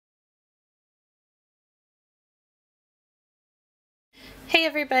Hey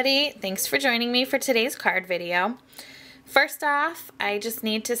everybody, thanks for joining me for today's card video. First off, I just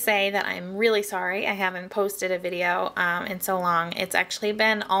need to say that I'm really sorry I haven't posted a video in so long. It's actually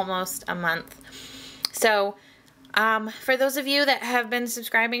been almost a month. So for those of you that have been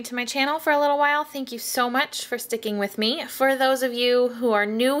subscribing to my channel for a little while, thank you so much for sticking with me. For those of you who are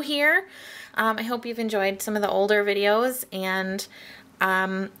new here, I hope you've enjoyed some of the older videos, and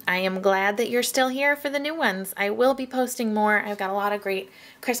I am glad that you're still here for the new ones. I will be posting more. I've got a lot of great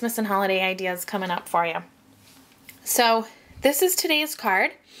Christmas and holiday ideas coming up for you. So this is today's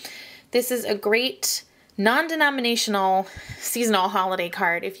card. This is a great non-denominational seasonal holiday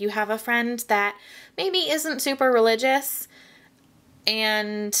card. If you have a friend that maybe isn't super religious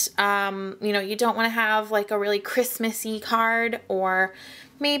and you know, you don't want to have like a really Christmassy card, or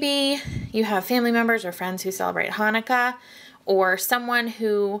maybe you have family members or friends who celebrate Hanukkah, or someone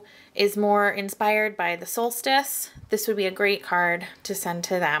who is more inspired by the solstice, this would be a great card to send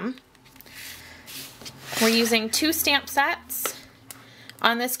to them. We're using 2 stamp sets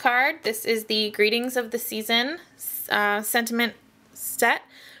on this card. This is the Greetings of the Season sentiment set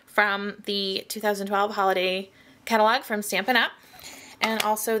from the 2012 holiday catalog from Stampin' Up, and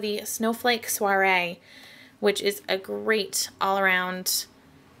also the Snowflake Soiree, which is a great all-around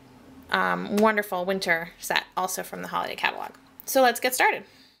wonderful winter set, also from the holiday catalog. So let's get started.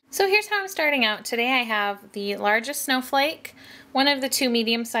 So here's how I'm starting out. Today I have the largest snowflake, one of the 2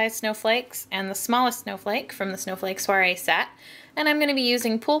 medium-sized snowflakes, and the smallest snowflake from the Snowflake Soiree set. And I'm going to be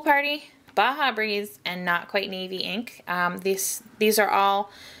using Pool Party, Baja Breeze, and Not Quite Navy ink. These are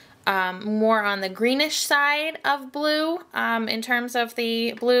all more on the greenish side of blue in terms of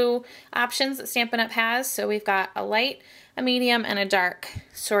the blue options that Stampin' Up has. So we've got a light, a medium, and a dark,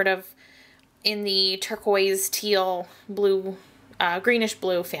 sort of in the turquoise, teal, blue, greenish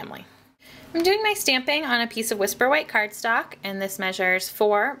blue family. I'm doing my stamping on a piece of Whisper White cardstock, and this measures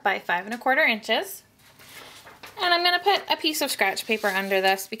 4 by 5 1/4 inches. And I'm going to put a piece of scratch paper under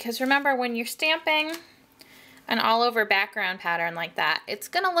this, because remember, when you're stamping an all-over background pattern like that, it's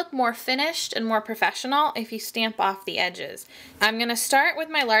going to look more finished and more professional if you stamp off the edges. I'm going to start with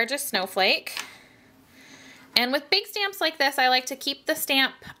my largest snowflake, and with big stamps like this, I like to keep the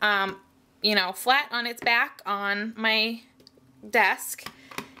stamp you know, flat on its back on my desk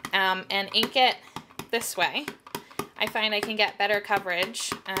and ink it this way. I find I can get better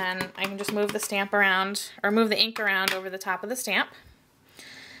coverage, and I can just move the stamp around, or move the ink around over the top of the stamp.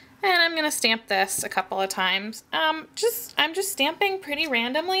 And I'm going to stamp this a couple of times. I'm just stamping pretty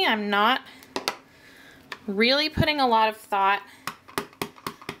randomly. I'm not really putting a lot of thought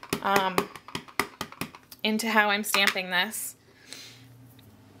into how I'm stamping this.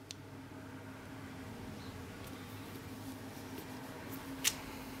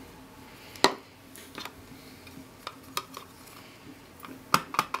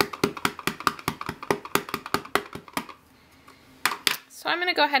 So I'm going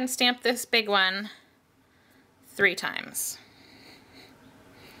to go ahead and stamp this big one 3 times.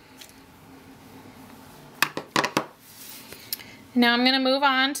 Now I'm going to move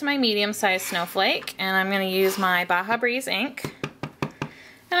on to my medium-sized snowflake, and I'm going to use my Baja Breeze ink,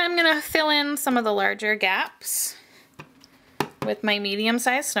 and I'm going to fill in some of the larger gaps with my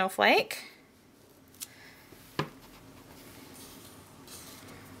medium-sized snowflake.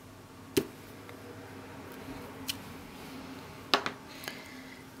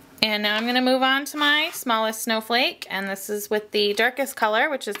 And now I'm going to move on to my smallest snowflake, and this is with the darkest color,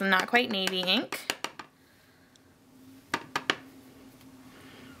 which is the Not Quite Navy ink.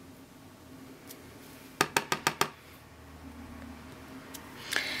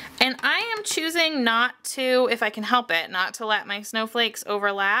 And I am choosing not to, if I can help it, not to let my snowflakes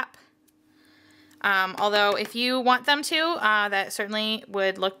overlap. Although if you want them to, that certainly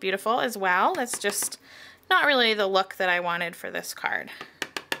would look beautiful as well. That's just not really the look that I wanted for this card.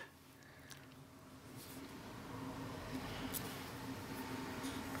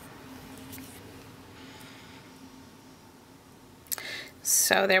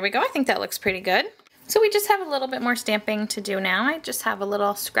 So there we go. I think that looks pretty good. So we just have a little bit more stamping to do now. I just have a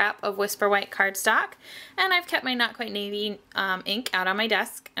little scrap of Whisper White cardstock, and I've kept my Not Quite Navy ink out on my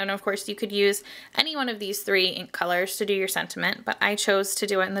desk. And of course you could use any one of these 3 ink colors to do your sentiment, but I chose to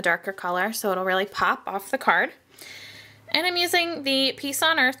do it in the darker color so it'll really pop off the card. And I'm using the Peace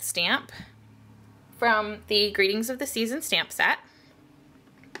on Earth stamp from the Greetings of the Season stamp set.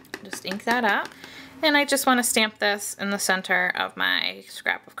 Just ink that up. And I just want to stamp this in the center of my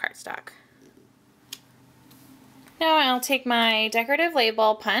scrap of cardstock. Now I'll take my decorative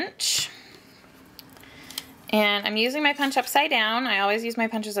label punch, and I'm using my punch upside down. I always use my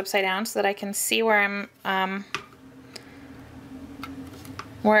punches upside down so that I can see where I'm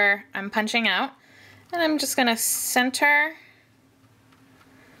where I'm punching out. And I'm just gonna center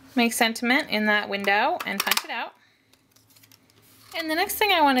my sentiment in that window and punch it out. And the next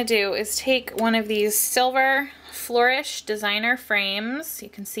thing I want to do is take one of these silver flourish designer frames. You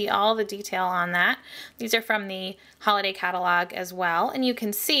can see all the detail on that. These are from the holiday catalog as well, and you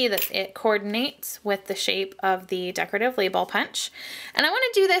can see that it coordinates with the shape of the decorative label punch. And I want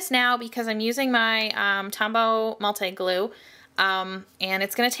to do this now because I'm using my Tombow multi-glue, and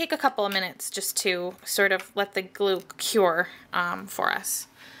it's going to take a couple of minutes just to sort of let the glue cure for us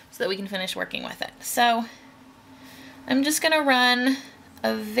so that we can finish working with it. So I'm just going to run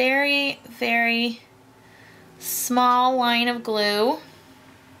a very, very small line of glue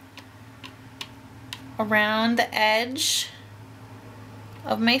around the edge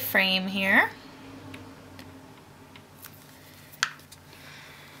of my frame here.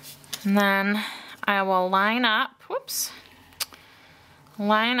 And then I will line up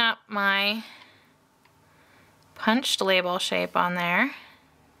my punched label shape on there.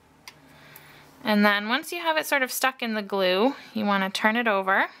 And then once you have it sort of stuck in the glue, you want to turn it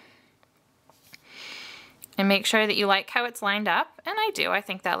over and make sure that you like how it's lined up. And I do. I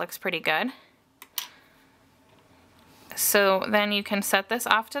think that looks pretty good. So then you can set this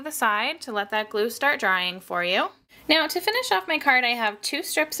off to the side to let that glue start drying for you. Now to finish off my card, I have 2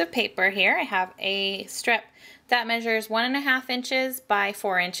 strips of paper here. I have a strip that measures 1.5 inches by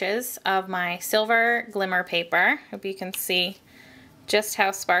 4 inches of my silver glimmer paper. Hope you can see just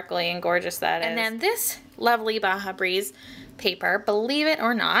how sparkly and gorgeous that is. And then this lovely Baja Breeze paper, believe it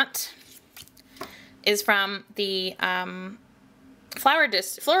or not, is from the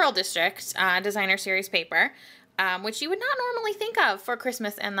Floral District Designer Series paper, which you would not normally think of for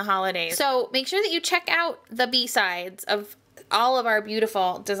Christmas and the holidays. So make sure that you check out the B-sides of all of our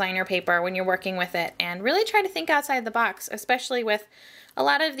beautiful designer paper when you're working with it, and really try to think outside the box, especially with a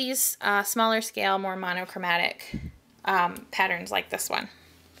lot of these smaller scale, more monochromatic patterns like this one.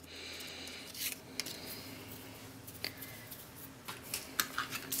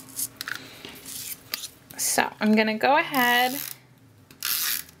 So I'm gonna go ahead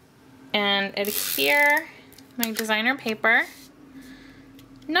and adhere my designer paper,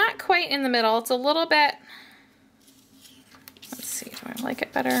 not quite in the middle, it's a little bit, let's see, do I like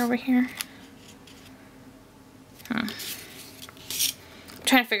it better over here? I'm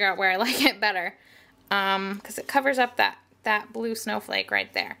trying to figure out where I like it better. Because it covers up that blue snowflake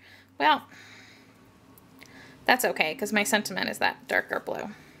right there. Well, that's okay because my sentiment is that darker blue.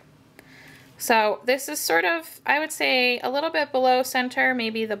 So this is sort of, I would say, a little bit below center,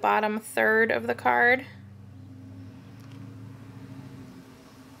 maybe the bottom third of the card.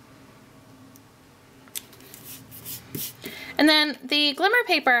 And then the glimmer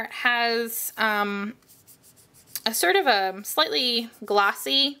paper has a sort of a slightly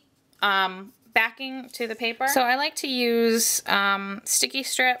glossy backing to the paper. So I like to use sticky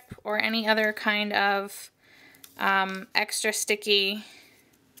strip or any other kind of extra sticky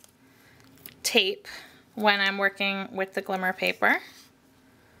tape when I'm working with the glimmer paper.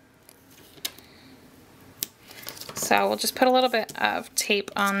 So we'll just put a little bit of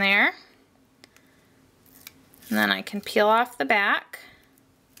tape on there, and then I can peel off the back.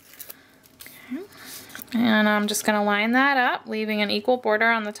 Okay. And I'm just going to line that up, leaving an equal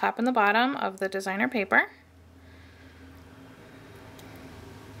border on the top and the bottom of the designer paper.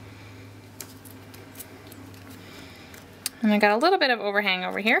 And I got a little bit of overhang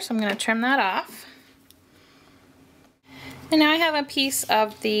over here, so I'm going to trim that off. And now I have a piece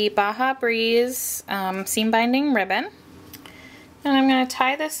of the Baja Breeze seam binding ribbon. And I'm going to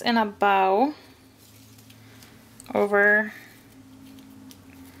tie this in a bow over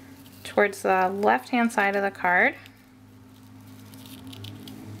towards the left-hand side of the card.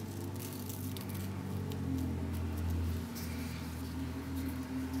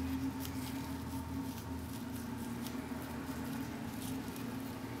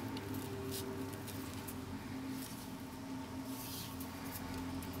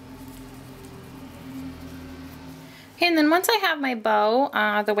 Okay, and then once I have my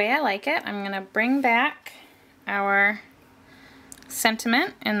bow the way I like it, I'm going to bring back our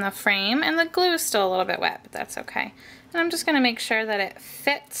sentiment in the frame, and the glue is still a little bit wet, but that's okay. And I'm just going to make sure that it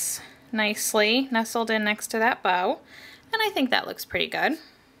fits nicely nestled in next to that bow, and I think that looks pretty good.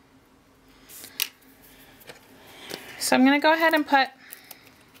 So I'm going to go ahead and put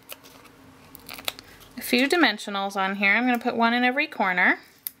a few dimensionals on here. I'm going to put one in every corner.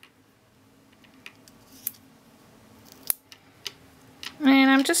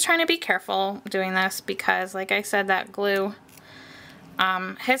 And I'm just trying to be careful doing this because, like I said, that glue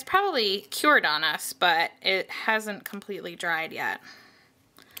has probably cured on us, but it hasn't completely dried yet.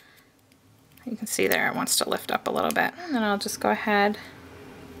 You can see there it wants to lift up a little bit. And then I'll just go ahead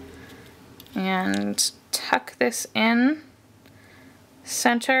and tuck this in,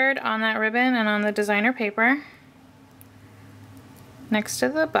 centered on that ribbon and on the designer paper next to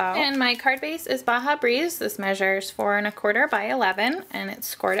the bow. And my card base is Baja Breeze. This measures 4 1/4 by 11 and it's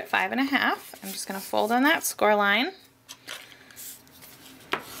scored at 5 1/2. I'm just gonna fold on that score line.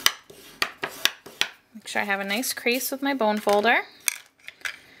 Make sure I have a nice crease with my bone folder.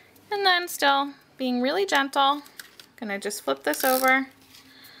 And then still being really gentle, gonna just flip this over.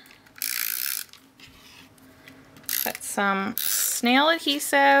 Put some snail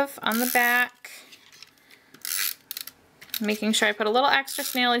adhesive on the back. Making sure I put a little extra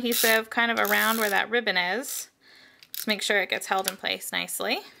snail adhesive kind of around where that ribbon is. Just make sure it gets held in place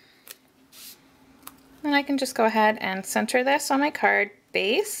nicely. Then I can just go ahead and center this on my card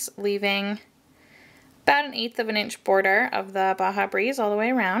base, leaving about 1/8 of an inch border of the Baja Breeze all the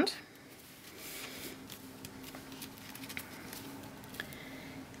way around.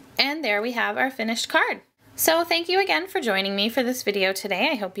 And there we have our finished card. So thank you again for joining me for this video today.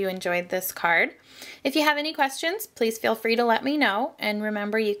 I hope you enjoyed this card. If you have any questions, please feel free to let me know. And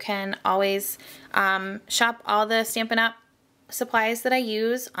remember, you can always shop all the Stampin' Up! Supplies that I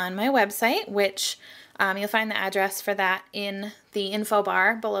use on my website, which you'll find the address for that in the info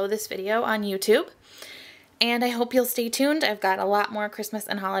bar below this video on YouTube. And I hope you'll stay tuned. I've got a lot more Christmas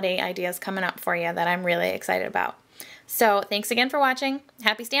and holiday ideas coming up for you that I'm really excited about. So thanks again for watching.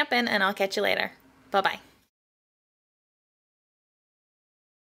 Happy stampin', and I'll catch you later. Bye-bye.